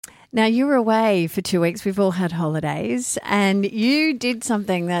Now, you were away for 2 weeks. We've all had holidays, and you did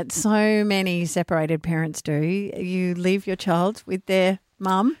something that so many separated parents do. You leave your child with their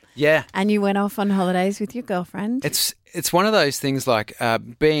mum. Yeah. And you went off on holidays with your girlfriend. It's one of those things like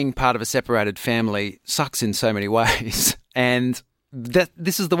being part of a separated family sucks in so many ways. And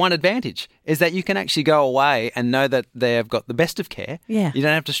this is the one advantage, is that you can actually go away and know that they've got the best of care. Yeah. You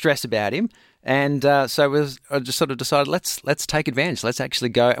don't have to stress about him. And so I just sort of decided, let's take advantage. Let's actually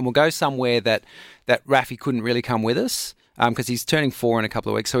go, and we'll go somewhere that Rafi couldn't really come with us because he's turning 4 in a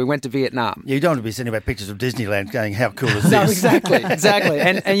couple of weeks. So we went to Vietnam. You don't want to be sending back pictures of Disneyland going, how cool is this? No, exactly.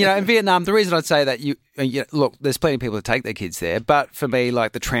 And in Vietnam, the reason I'd say that look, there's plenty of people that take their kids there, but for me,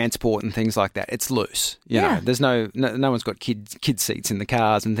 like the transport and things like that, it's loose. You know, there's no one's got kid seats in the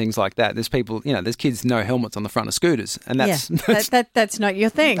cars and things like that. There's people, there's kids no helmets on the front of scooters, and that's not your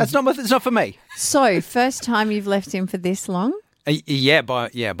thing. It's not for me. So, first time you've left him for this long? Yeah, by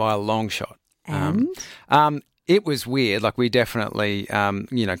a long shot. And it was weird. Like we definitely,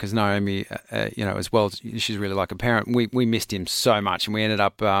 because Naomi, as well, she's really like a parent. We missed him so much, and we ended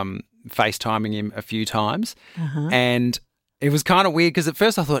up FaceTiming him a few times, and it was kind of weird because at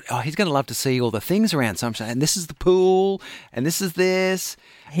first I thought, he's going to love to see all the things around Sunshine, and this is the pool, and this is this.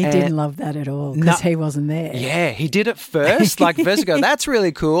 He didn't love that at all because he wasn't there. Yeah, he did at first. Like first go, that's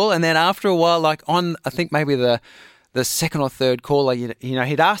really cool, and then after a while, like on I think maybe the second or third call,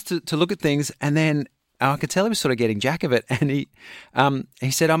 he'd asked to look at things, and then I could tell he was sort of getting jack of it, and he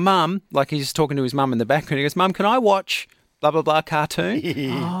said, Mum, like he's talking to his mum in the background. He goes, Mum, can I watch blah, blah, blah cartoon?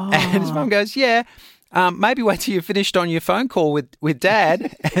 And his mum goes, yeah. Maybe wait till you're finished on your phone call with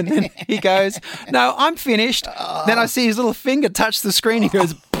Dad. And then he goes, no, I'm finished. Then I see his little finger touch the screen. He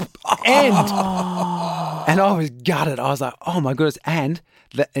goes, end. And I was gutted. I was like, oh, my goodness. And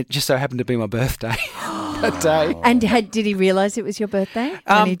it just so happened to be my birthday that day. And did he realise it was your birthday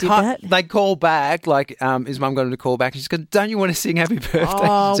when he did that? They call back, like his mum got him to call back. She's going, don't you want to sing happy birthday,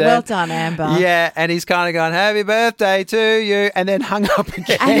 Oh, Dad? well done, Amber. Yeah, and he's kind of going, happy birthday to you, and then hung up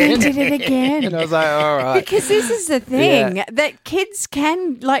again. And he did it again. And I was like, all right. Because this is the thing, that kids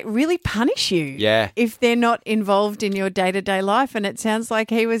can really punish you if they're not involved in your day-to-day life, and it sounds like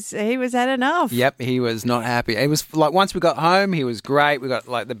he was had enough. Yep, he was not happy. It was like once we got home, he was great. We got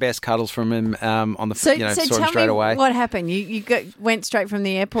like the best cuddles from him on the So saw him straight tell me away. what happened. You went straight from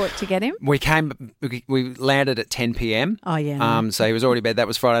the airport to get him? We landed at 10 p.m. Oh, yeah. So he was already in bed. That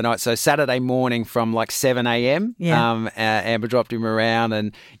was Friday night. So Saturday morning from like 7 a.m. Amber dropped him around,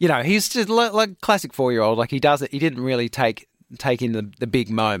 and he's just like classic 4-year-old. Like he does it. He didn't really take in the big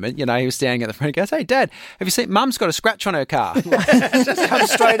moment. He was standing at the front and goes, hey, Dad, have you seen Mum's got a scratch on her car? Just come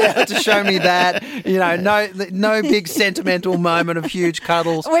straight out to show me that. No big sentimental moment of huge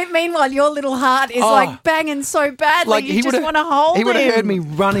cuddles. Meanwhile, your little heart is like banging so badly. Like you just want to hold him. He would have heard me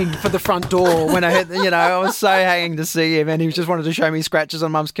running for the front door when I heard, I was so hanging to see him, and he just wanted to show me scratches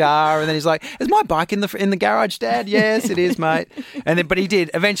on Mum's car. And then he's like, is my bike in the garage, Dad? Yes, it is, mate. But he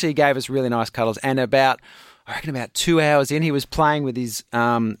did. Eventually he gave us really nice cuddles, and about 2 hours in, he was playing with his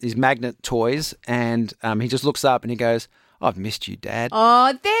magnet toys, and he just looks up and he goes, I've missed you, Dad.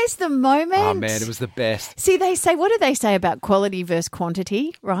 Oh, there's the moment. Oh, man, it was the best. See, what do they say about quality versus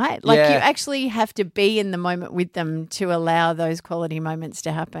quantity, right? Like you actually have to be in the moment with them to allow those quality moments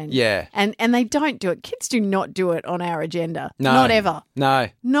to happen. Yeah. And they don't do it. Kids do not do it on our agenda. No. Not ever. No.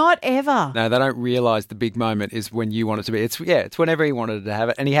 Not ever. No, they don't realise the big moment is when you want it to be. It's whenever he wanted to have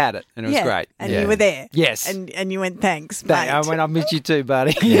it, and he had it, and it was great. And you were there. Yes. And you went, thanks, mate. I missed you too,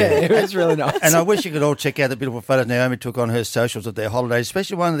 buddy. Yeah, it was really nice. And I wish you could all check out the beautiful photos Naomi took on her socials of their holidays,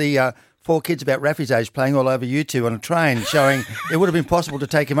 especially one of the 4 kids about Rafi's age playing all over U2 on a train, showing it would have been possible to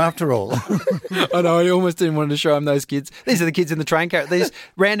take him after all. I know, I almost didn't want to show him those kids. These are the kids in the train carriage. These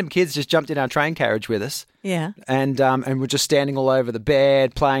random kids just jumped in our train carriage with us. Yeah. And we're just standing all over the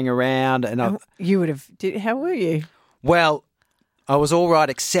bed, playing around. And you would have... How were you? Well, I was all right,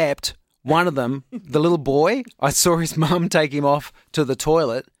 except one of them, the little boy, I saw his mum take him off to the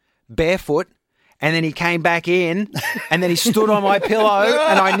toilet barefoot. And then he came back in, and then he stood on my pillow,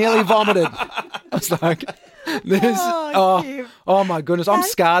 and I nearly vomited. I was like, oh my goodness, I'm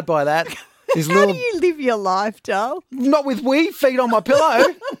scarred by that. How do you live your life, doll? Not with wee feet on my pillow.